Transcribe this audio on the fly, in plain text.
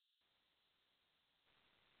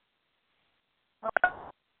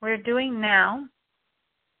We're doing now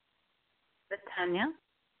the Tanya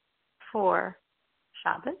for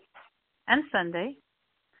Shabbos and Sunday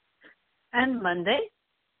and Monday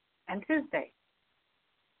and Tuesday.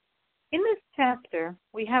 In this chapter,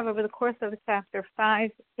 we have over the course of the chapter 5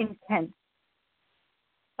 intents,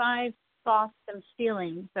 5 thoughts and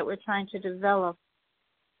feelings that we're trying to develop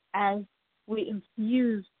as we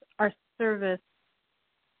infuse our service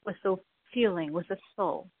with the feeling, with the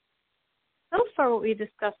soul. So far what we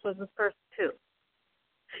discussed was the first 2,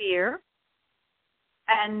 fear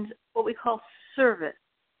and what we call service,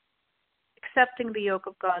 accepting the yoke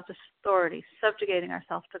of God's authority, subjugating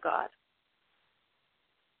ourselves to God.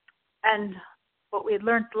 And what we had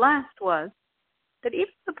learned last was that if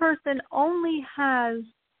the person only has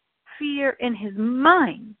fear in his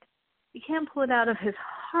mind, he can't pull it out of his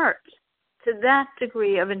heart to that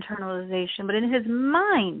degree of internalization. But in his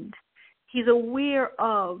mind, he's aware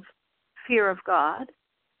of fear of God,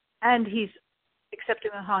 and he's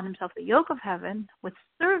accepting upon himself the yoke of heaven with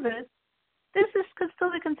service. This could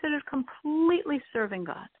still be considered completely serving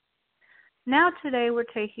God. Now today we're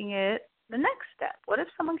taking it the next step. What if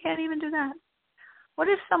someone can't even do that? What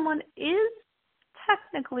if someone is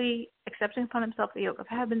technically accepting upon himself the yoke of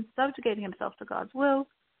heaven, subjugating himself to God's will,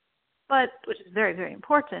 but, which is very, very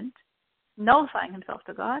important, nullifying himself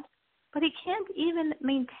to God, but he can't even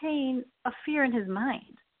maintain a fear in his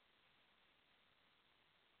mind?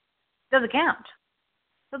 Doesn't count.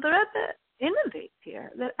 So the Rebbe innovates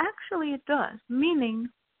here that actually it does, meaning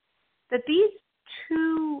that these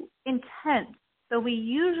 2 intents, so we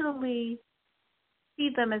usually see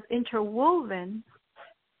them as interwoven,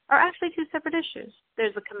 are actually 2 separate issues.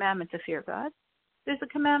 There's the commandment to fear God. There's the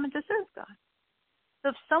commandment to serve God. So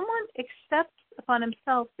if someone accepts upon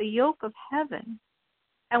himself the yoke of heaven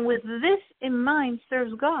and with this in mind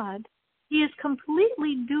serves God, he is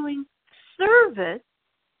completely doing service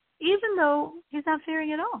even though he's not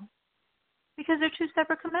fearing at all, because they're 2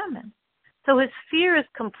 separate commandments. So his fear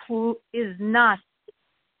is not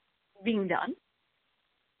being done,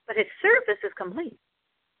 but his service is complete.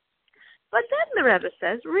 But then the Rebbe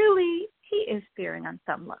says, really, he is fearing on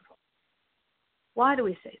some level. Why do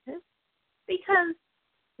we say this? Because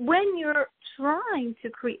when you're trying to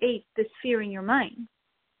create this fear in your mind,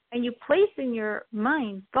 and you place in your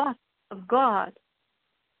mind thoughts of God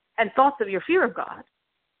and thoughts of your fear of God,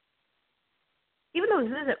 even though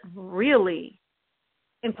this isn't really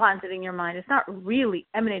implanted in your mind, it's not really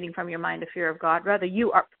emanating from your mind a fear of God, rather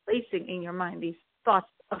you are placing in your mind these thoughts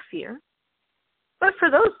of fear. But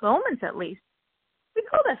for those moments at least, we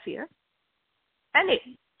call that fear. And it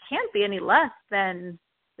can't be any less than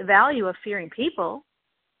the value of fearing people.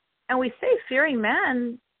 And we say fearing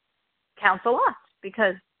man counts a lot,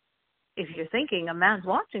 because if you're thinking a man's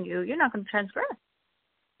watching you, you're not going to transgress.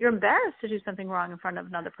 You're embarrassed to do something wrong in front of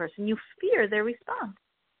another person. You fear their response.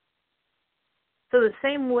 So the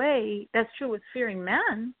same way that's true with fearing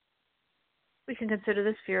man, we can consider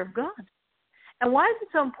this fear of God. And why is it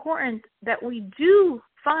so important that we do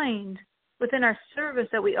find within our service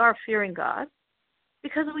that we are fearing God?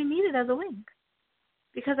 Because we need it as a wing.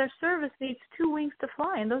 Because our service needs 2 wings to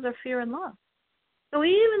fly, and those are fear and love. So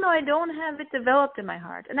even though I don't have it developed in my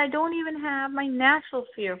heart, and I don't even have my natural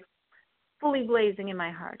fear fully blazing in my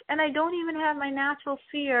heart, and I don't even have my natural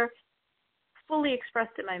fear fully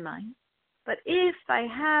expressed in my mind, but if I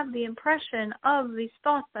have the impression of these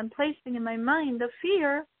thoughts I'm placing in my mind of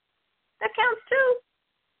fear, that counts too.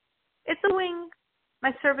 It's a wing.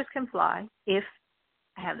 My service can fly if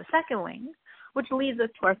I have the second wing, which leads us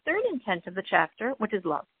to our 3rd intent of the chapter, which is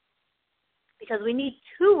love. Because we need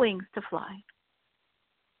 2 wings to fly.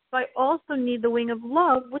 So I also need the wing of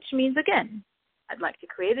love, which means, again, I'd like to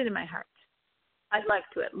create it in my heart. I'd like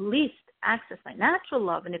to at least access my natural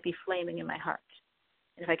love and it be flaming in my heart.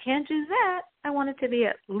 And if I can't do that, I want it to be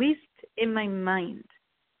at least in my mind.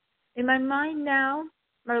 In my mind now,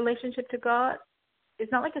 my relationship to God is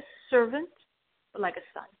not like a servant, but like a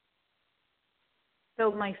son.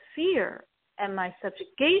 So my fear and my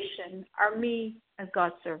subjugation are me as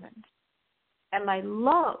God's servant. And my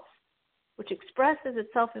love, which expresses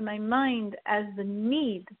itself in my mind as the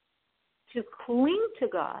need to cling to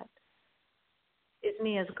God, is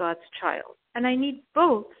me as God's child. And I need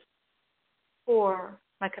both for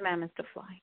my commandments to fly.